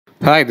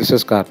Hi, this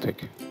is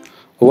Karthik.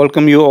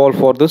 Welcome you all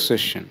for this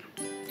session.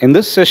 In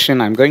this session,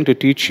 I'm going to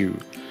teach you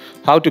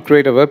how to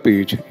create a web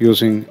page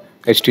using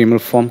HTML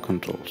form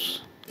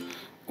controls.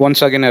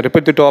 Once again, I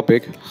repeat the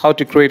topic, how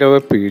to create a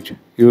web page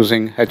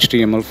using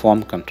HTML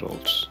form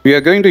controls. We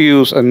are going to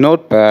use a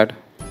notepad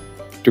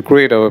to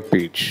create a web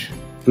page.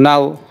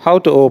 Now, how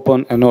to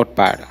open a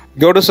notepad?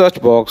 Go to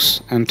search box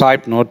and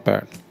type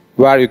notepad,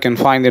 where you can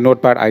find the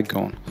notepad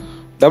icon.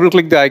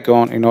 Double-click the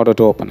icon in order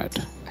to open it.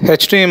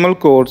 HTML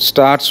code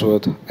starts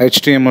with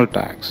HTML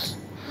tags.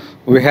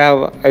 We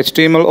have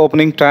HTML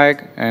opening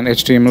tag and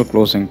HTML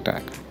closing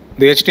tag.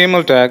 The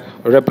HTML tag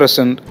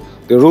represents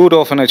the root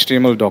of an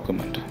HTML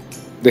document.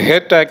 The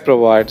head tag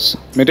provides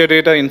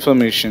metadata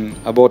information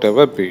about a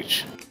web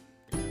page.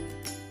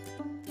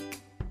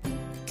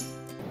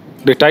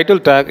 The title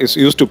tag is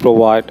used to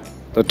provide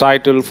the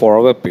title for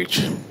a web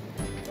page.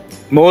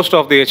 Most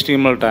of the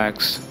HTML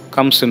tags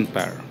comes in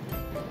pair.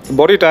 The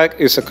body tag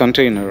is a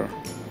container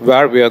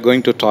where we are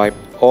going to type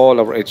all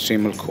our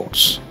HTML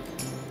codes.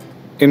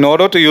 In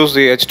order to use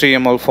the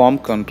HTML form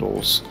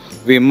controls,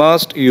 we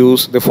must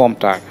use the form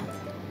tag.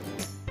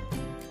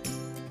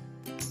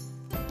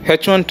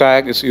 H1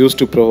 tag is used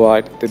to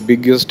provide the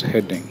biggest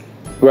heading,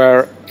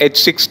 where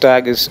H6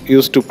 tag is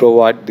used to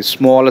provide the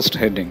smallest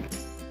heading.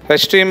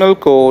 HTML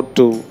code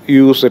to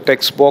use the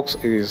text box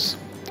is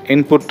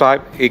input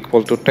type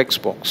equal to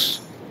text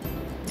box.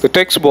 The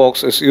text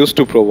box is used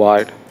to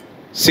provide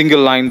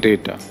single line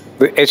data.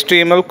 The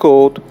HTML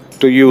code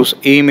to use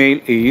email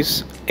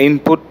is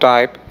input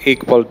type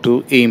equal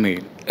to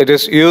email. It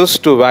is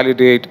used to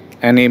validate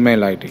an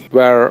email ID,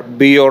 where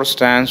BR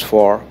stands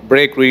for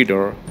break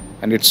reader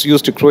and it's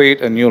used to create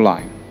a new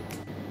line.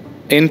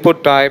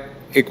 Input type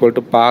equal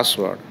to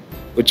password,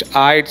 which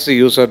hides the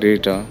user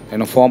data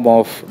in a form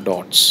of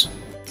dots.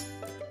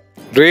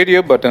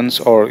 Radio buttons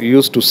are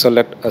used to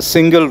select a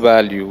single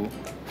value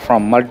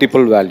from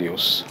multiple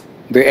values.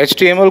 The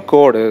HTML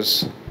code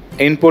is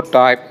input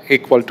type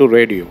equal to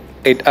radio.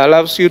 It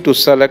allows you to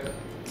select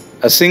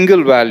a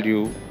single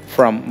value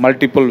from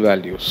multiple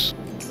values.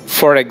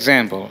 For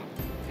example,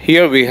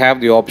 here we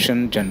have the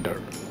option gender.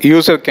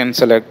 User can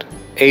select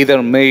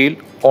either male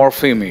or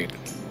female.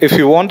 If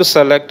you want to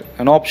select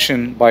an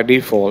option by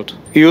default,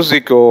 use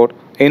the code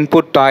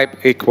input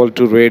type equal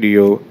to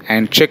radio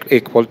and check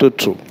equal to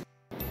true.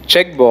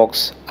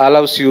 Checkbox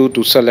allows you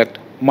to select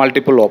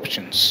multiple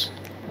options.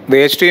 The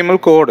HTML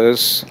code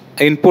is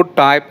input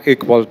type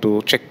equal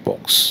to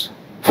checkbox.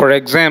 For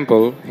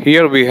example,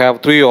 here we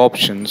have three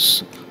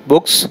options: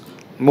 books,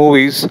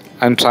 movies,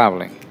 and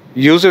traveling.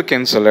 User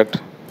can select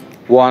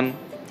 1,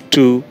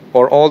 2,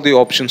 or all the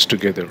options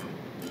together.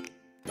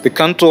 The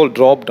control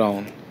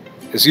drop-down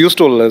is used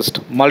to list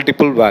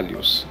multiple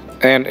values,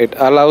 and it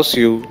allows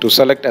you to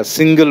select a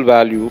single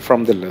value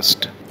from the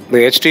list.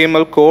 The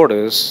HTML code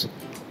is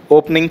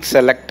opening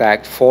select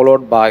tag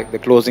followed by the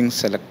closing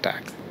select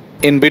tag.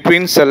 In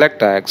between select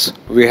tags,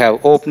 we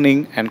have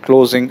opening and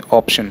closing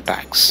option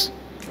tags.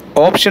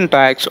 Option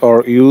tags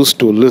are used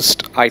to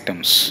list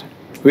items.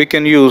 We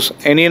can use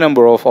any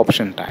number of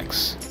option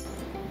tags.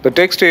 The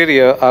text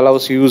area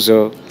allows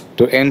user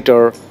to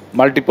enter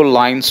multiple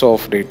lines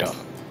of data.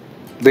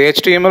 The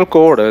HTML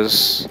code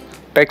is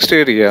text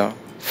area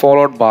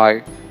followed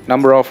by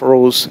number of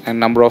rows and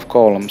number of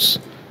columns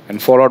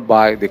and followed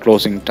by the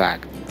closing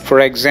tag.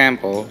 For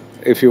example,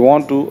 if you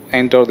want to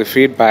enter the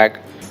feedback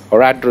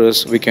or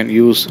address, we can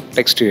use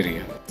text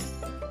area.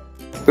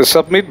 The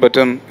submit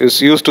button is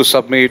used to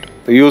submit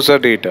the user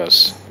data,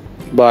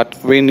 but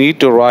we need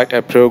to write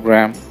a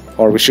program,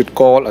 or we should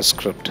call a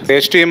script. The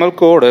HTML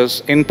code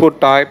is input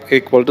type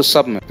equal to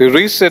submit. The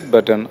reset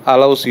button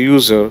allows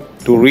user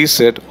to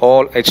reset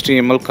all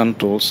HTML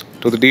controls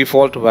to the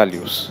default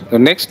values. The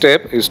next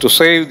step is to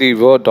save the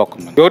Word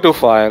document. Go to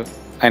File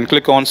and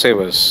click on Save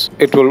As.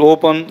 It will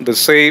open the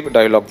Save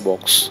dialog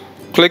box.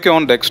 Click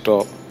on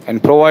Desktop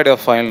and provide a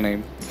file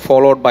name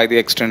followed by the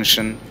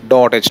extension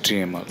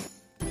 .html.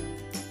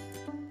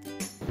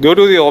 Go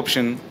to the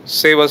option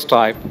Save As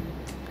Type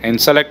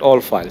and select all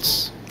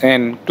files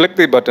and click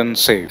the button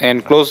Save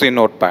and close the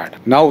notepad.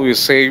 Now we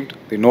saved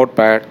the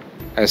notepad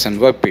as a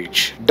web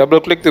page.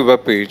 Double click the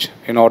web page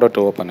in order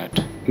to open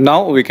it.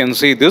 Now we can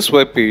see this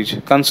web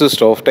page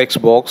consists of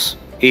text box,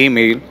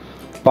 email,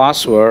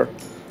 password,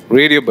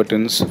 radio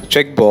buttons,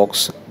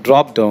 checkbox,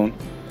 drop down,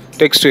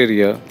 text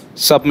area,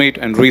 submit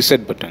and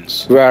reset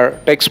buttons, where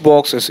text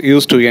box is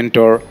used to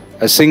enter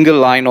a single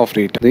line of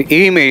data. The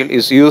email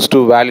is used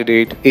to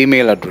validate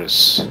email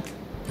address.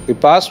 The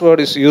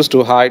password is used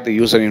to hide the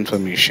user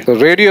information. The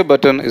radio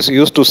button is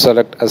used to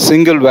select a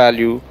single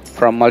value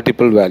from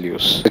multiple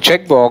values. The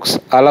checkbox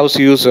allows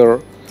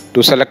user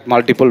to select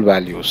multiple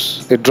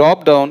values. The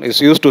drop down is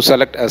used to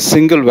select a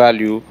single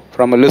value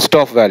from a list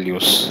of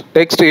values.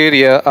 Text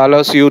area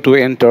allows you to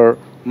enter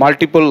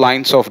multiple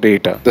lines of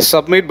data. The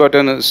submit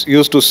button is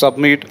used to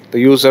submit the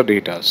user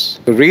data.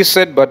 The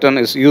reset button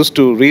is used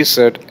to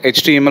reset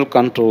HTML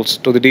controls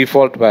to the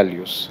default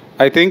values.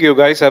 I think you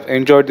guys have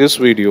enjoyed this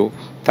video.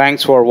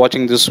 Thanks for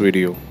watching this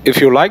video. If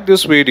you like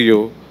this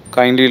video,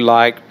 kindly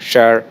like,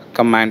 share,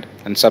 comment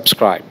and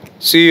subscribe.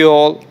 See you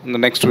all in the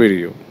next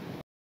video.